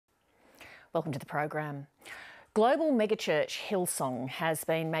Welcome to the program. Global megachurch Hillsong has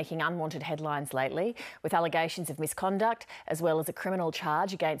been making unwanted headlines lately with allegations of misconduct as well as a criminal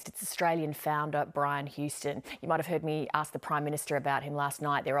charge against its Australian founder Brian Houston. You might have heard me ask the Prime Minister about him last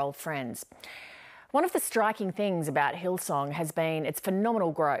night. They're old friends. One of the striking things about Hillsong has been its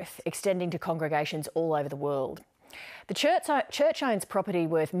phenomenal growth, extending to congregations all over the world. The church owns property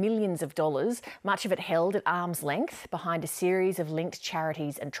worth millions of dollars, much of it held at arm's length behind a series of linked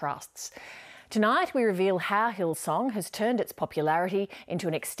charities and trusts. Tonight we reveal how Hillsong has turned its popularity into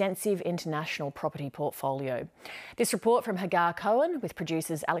an extensive international property portfolio. This report from Hagar Cohen with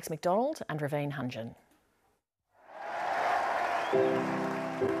producers Alex McDonald and Raveen Hunjan.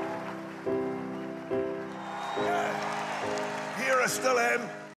 Here I still am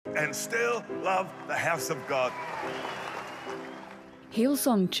and still love the house of God.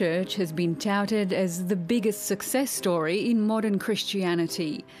 Hillsong Church has been touted as the biggest success story in modern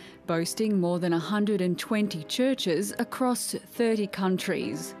Christianity, boasting more than 120 churches across 30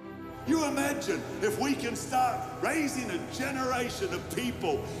 countries. You imagine if we can start raising a generation of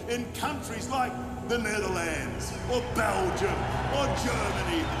people in countries like the Netherlands, or Belgium, or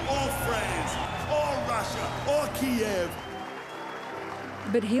Germany, or France, or Russia, or Kiev.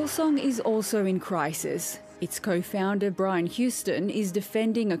 But Hillsong is also in crisis. Its co-founder, Brian Houston, is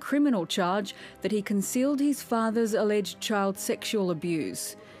defending a criminal charge that he concealed his father's alleged child sexual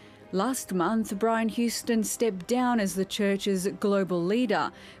abuse. Last month, Brian Houston stepped down as the church's global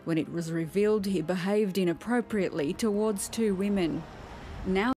leader when it was revealed he behaved inappropriately towards two women.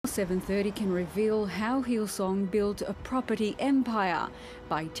 Now 7:30 can reveal how Hillsong built a property empire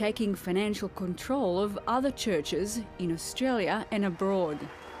by taking financial control of other churches in Australia and abroad.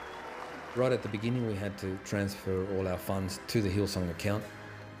 Right at the beginning, we had to transfer all our funds to the Hillsong account.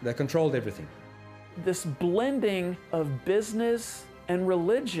 They controlled everything. This blending of business and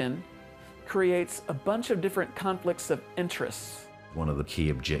religion creates a bunch of different conflicts of interests. One of the key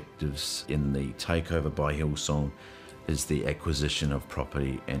objectives in the takeover by Hillsong is the acquisition of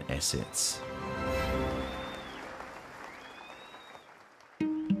property and assets.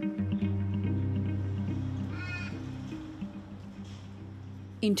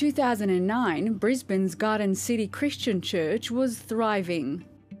 In 2009, Brisbane's Garden City Christian Church was thriving.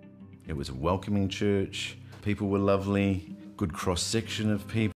 It was a welcoming church. People were lovely, good cross-section of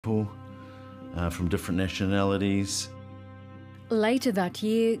people from different nationalities. Later that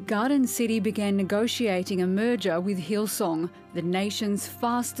year, Garden City began negotiating a merger with Hillsong, the nation's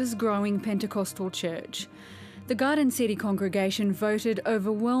fastest growing Pentecostal church. The Garden City congregation voted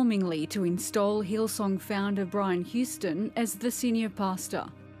overwhelmingly to install Hillsong founder Brian Houston as the senior pastor.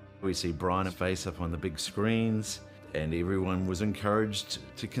 We see Brian face up on the big screens, and everyone was encouraged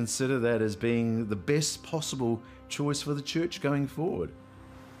to consider that as being the best possible choice for the church going forward.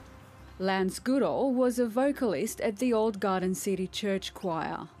 Lance Goodall was a vocalist at the old Garden City Church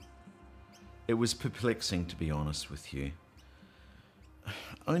choir. It was perplexing, to be honest with you,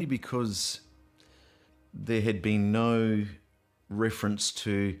 only because there had been no reference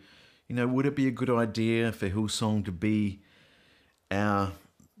to, would it be a good idea for Hillsong to be our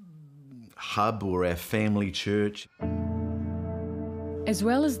hub or our family church? As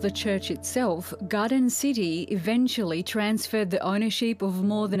well as the church itself, Garden City eventually transferred the ownership of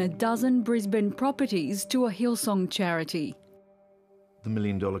more than a dozen Brisbane properties to a Hillsong charity. The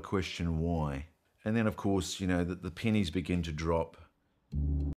million-dollar question, why? And then, of course, the pennies begin to drop.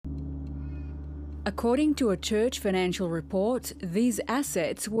 According to a church financial report, these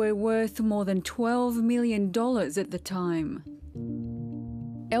assets were worth more than $12 million at the time.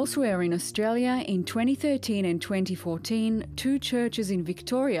 Elsewhere in Australia, in 2013 and 2014, two churches in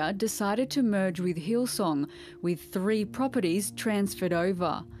Victoria decided to merge with Hillsong, with 3 properties transferred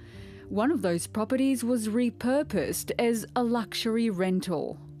over. One of those properties was repurposed as a luxury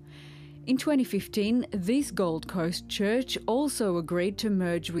rental. In 2015, this Gold Coast church also agreed to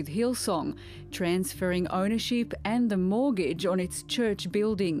merge with Hillsong, transferring ownership and the mortgage on its church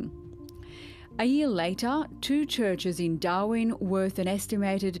building. A year later, 2 churches in Darwin worth an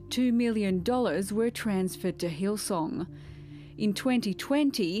estimated $2 million were transferred to Hillsong. In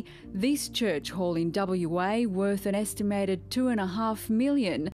 2020, this church hall in WA worth an estimated $2.5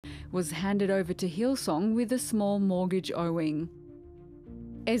 million was handed over to Hillsong with a small mortgage owing.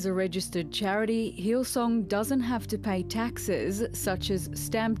 As a registered charity, Hillsong doesn't have to pay taxes such as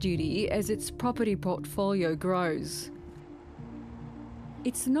stamp duty as its property portfolio grows.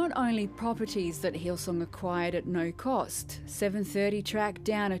 It's not only properties that Hillsong acquired at no cost. 7:30 tracked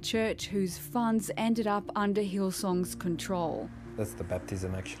down a church whose funds ended up under Hillsong's control. That's the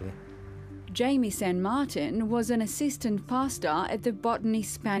baptism, actually. Jamie San Martin was an assistant pastor at the Botany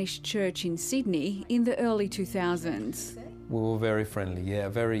Spanish Church in Sydney in the early 2000s. We were very friendly, yeah,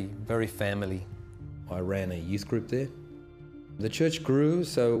 very, very family. I ran a youth group there. The church grew,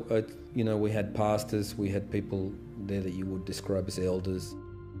 so, we had pastors, we had people there that you would describe as elders.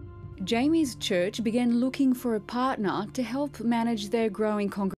 Jamie's church began looking for a partner to help manage their growing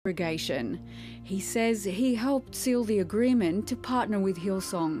congregation. He says he helped seal the agreement to partner with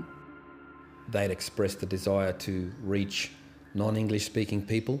Hillsong. They'd expressed the desire to reach non-English speaking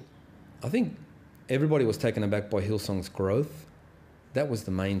people. I think everybody was taken aback by Hillsong's growth. That was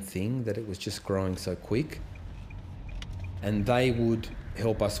the main thing, that it was just growing so quick. And they would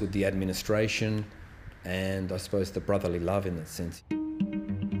help us with the administration and I suppose the brotherly love in that sense.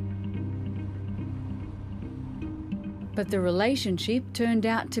 But the relationship turned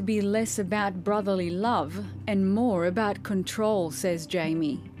out to be less about brotherly love and more about control, says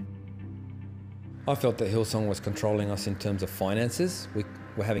Jamie. I felt that Hillsong was controlling us in terms of finances. We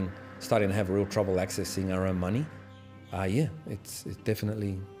were starting to have real trouble accessing our own money. It's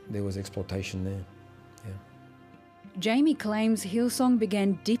definitely, there was exploitation there. Yeah. Jamie claims Hillsong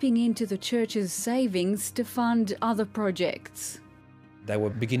began dipping into the church's savings to fund other projects. They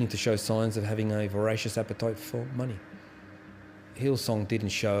were beginning to show signs of having a voracious appetite for money. Hillsong didn't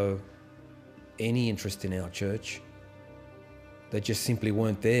show any interest in our church. They just simply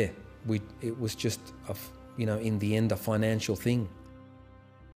weren't there. It was just, in the end, a financial thing.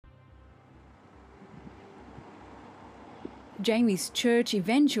 Jamie's church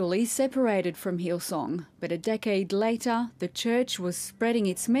eventually separated from Hillsong, but a decade later, the church was spreading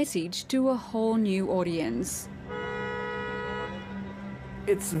its message to a whole new audience.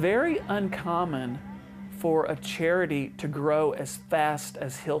 It's very uncommon for a charity to grow as fast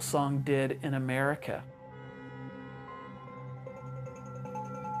as Hillsong did in America.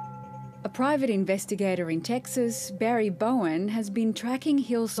 A private investigator in Texas, Barry Bowen, has been tracking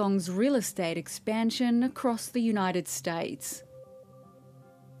Hillsong's real estate expansion across the United States.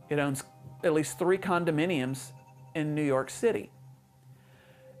 It owns at least 3 condominiums in New York City.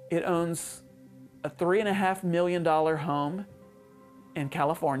 It owns a $3.5 million home in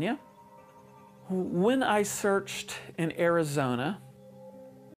California. When I searched in Arizona,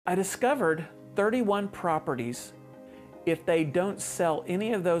 I discovered 31 properties. If they don't sell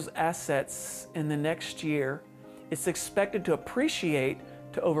any of those assets in the next year, it's expected to appreciate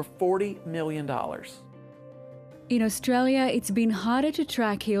to over $40 million. In Australia, it's been harder to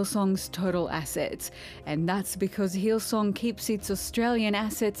track Hillsong's total assets, and that's because Hillsong keeps its Australian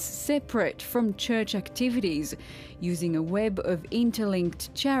assets separate from church activities, using a web of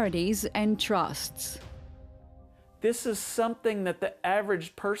interlinked charities and trusts. This is something that the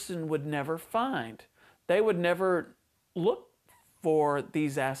average person would never find. They would never look for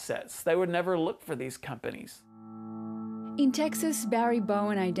these assets. They would never look for these companies. In Texas, Barry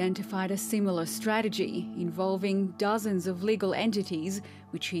Bowen identified a similar strategy involving dozens of legal entities,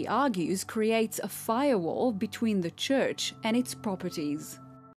 which he argues creates a firewall between the church and its properties.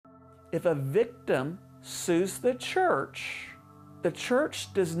 If a victim sues the church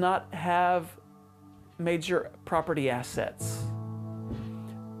does not have major property assets.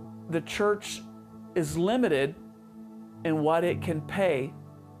 The church is limited in what it can pay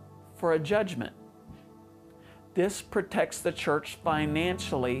for a judgment. This protects the church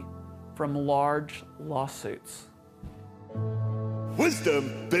financially from large lawsuits.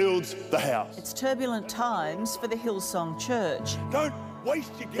 Wisdom builds the house. It's turbulent times for the Hillsong Church. Don't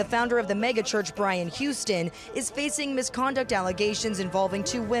waste your The founder of the megachurch, Brian Houston, is facing misconduct allegations involving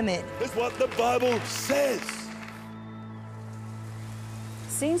 2 women. That's what the Bible says.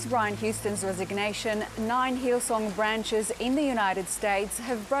 Since Brian Houston's resignation, 9 Hillsong branches in the United States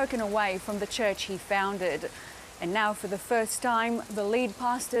have broken away from the church he founded. And now, for the first time, the lead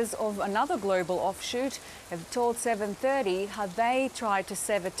pastors of another global offshoot have told 730 how they tried to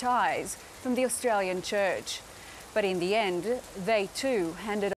sever ties from the Australian church. But in the end, they too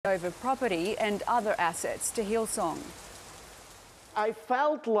handed over property and other assets to Hillsong. I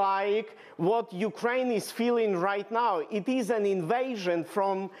felt like what Ukraine is feeling right now, it is an invasion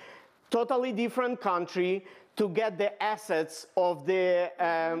from totally different country to get the assets of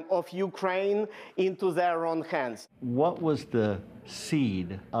Ukraine into their own hands. What was the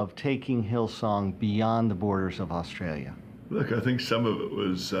seed of taking Hillsong beyond the borders of Australia? Look, I think some of it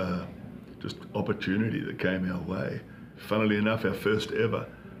was just opportunity that came our way. Funnily enough, our first ever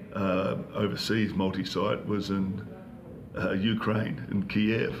overseas multi-site was in Ukraine, in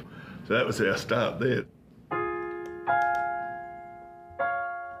Kiev. So that was our start there.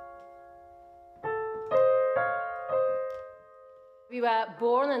 We were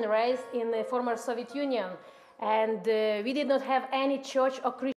born and raised in the former Soviet Union, and we did not have any church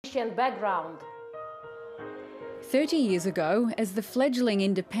or Christian background. 30 years ago, as the fledgling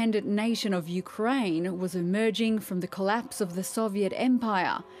independent nation of Ukraine was emerging from the collapse of the Soviet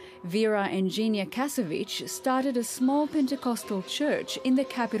Empire, Vera and Zhenya Kasevich started a small Pentecostal church in the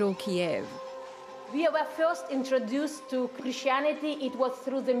capital Kiev. We were first introduced to Christianity, it was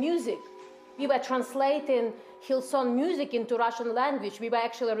through the music. We were translating Hillsong music into Russian language. We were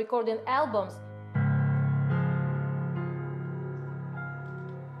actually recording albums.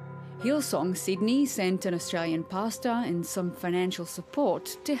 Hillsong Sydney sent an Australian pastor and some financial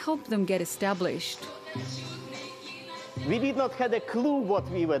support to help them get established. We did not have a clue what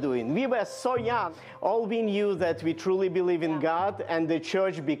we were doing. We were so young. All we knew that we truly believe in God, and the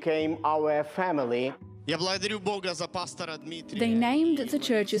church became our family. They named the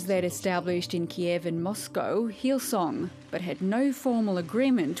churches they'd established in Kiev and Moscow Hillsong, but had no formal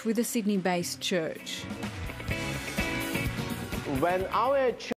agreement with the Sydney-based church. When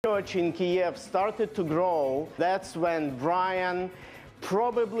our church in Kiev started to grow, that's when Brian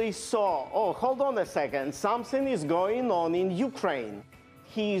probably saw, oh, hold on a second, something is going on in Ukraine.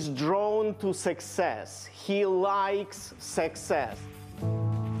 He's drawn to success. He likes success.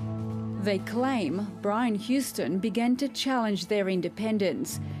 They claim Brian Houston began to challenge their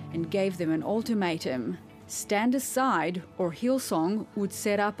independence and gave them an ultimatum: stand aside or Hillsong would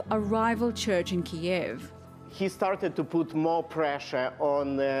set up a rival church in Kiev. He started to put more pressure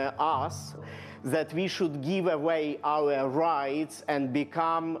on us that we should give away our rights and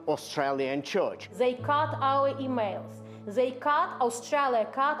become Australian church. They cut our emails. They cut Australia,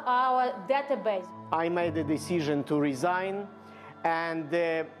 cut our database. I made a decision to resign and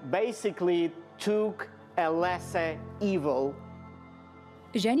basically took a lesser evil.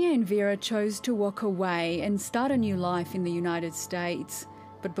 Zhenya and Vera chose to walk away and start a new life in the United States.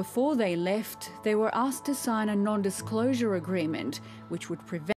 But before they left, they were asked to sign a non-disclosure agreement, which would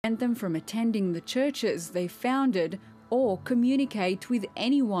prevent them from attending the churches they founded or communicate with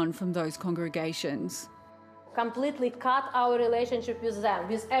anyone from those congregations. Completely cut our relationship with them,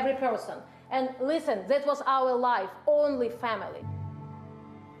 with every person. And listen, that was our life, only family.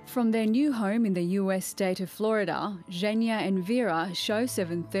 From their new home in the US state of Florida, Zhenya and Vera show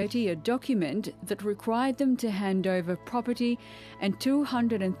 730 a document that required them to hand over property and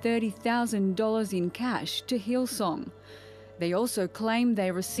 $230,000 in cash to Hillsong. They also claim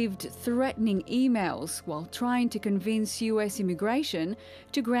they received threatening emails while trying to convince US immigration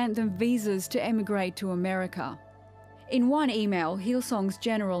to grant them visas to emigrate to America. In one email, Hillsong's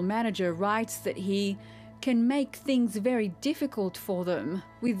general manager writes that he can make things very difficult for them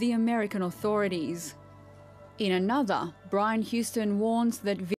with the American authorities. In another, Brian Houston warns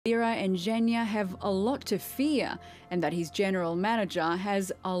that Vera and Zhenya have a lot to fear and that his general manager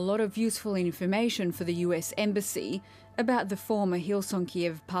has a lot of useful information for the US Embassy about the former Hillsong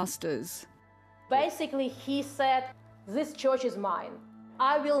Kiev pastors. Basically, he said, this church is mine.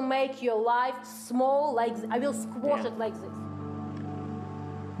 I will make your life small like this. I will squash it like this.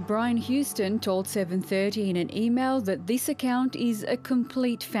 Brian Houston told 730 in an email that this account is a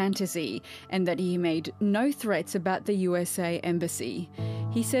complete fantasy and that he made no threats about the USA Embassy.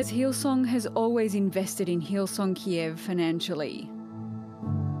 He says Hillsong has always invested in Hillsong Kiev financially.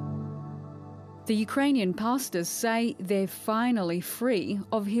 The Ukrainian pastors say they're finally free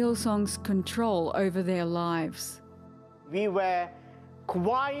of Hillsong's control over their lives. We were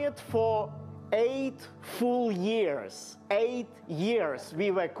quiet for 8 full years. 8 years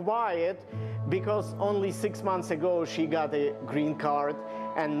we were quiet because only 6 months ago she got a green card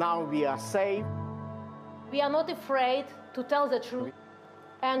and now we are safe. We are not afraid to tell the truth,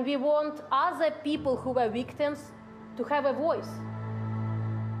 and we want other people who were victims to have a voice.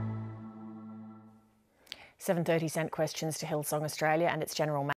 7:30 sent questions to Hillsong Australia and its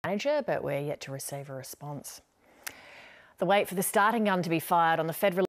general manager, but we're yet to receive a response. The wait for the starting gun to be fired on the federal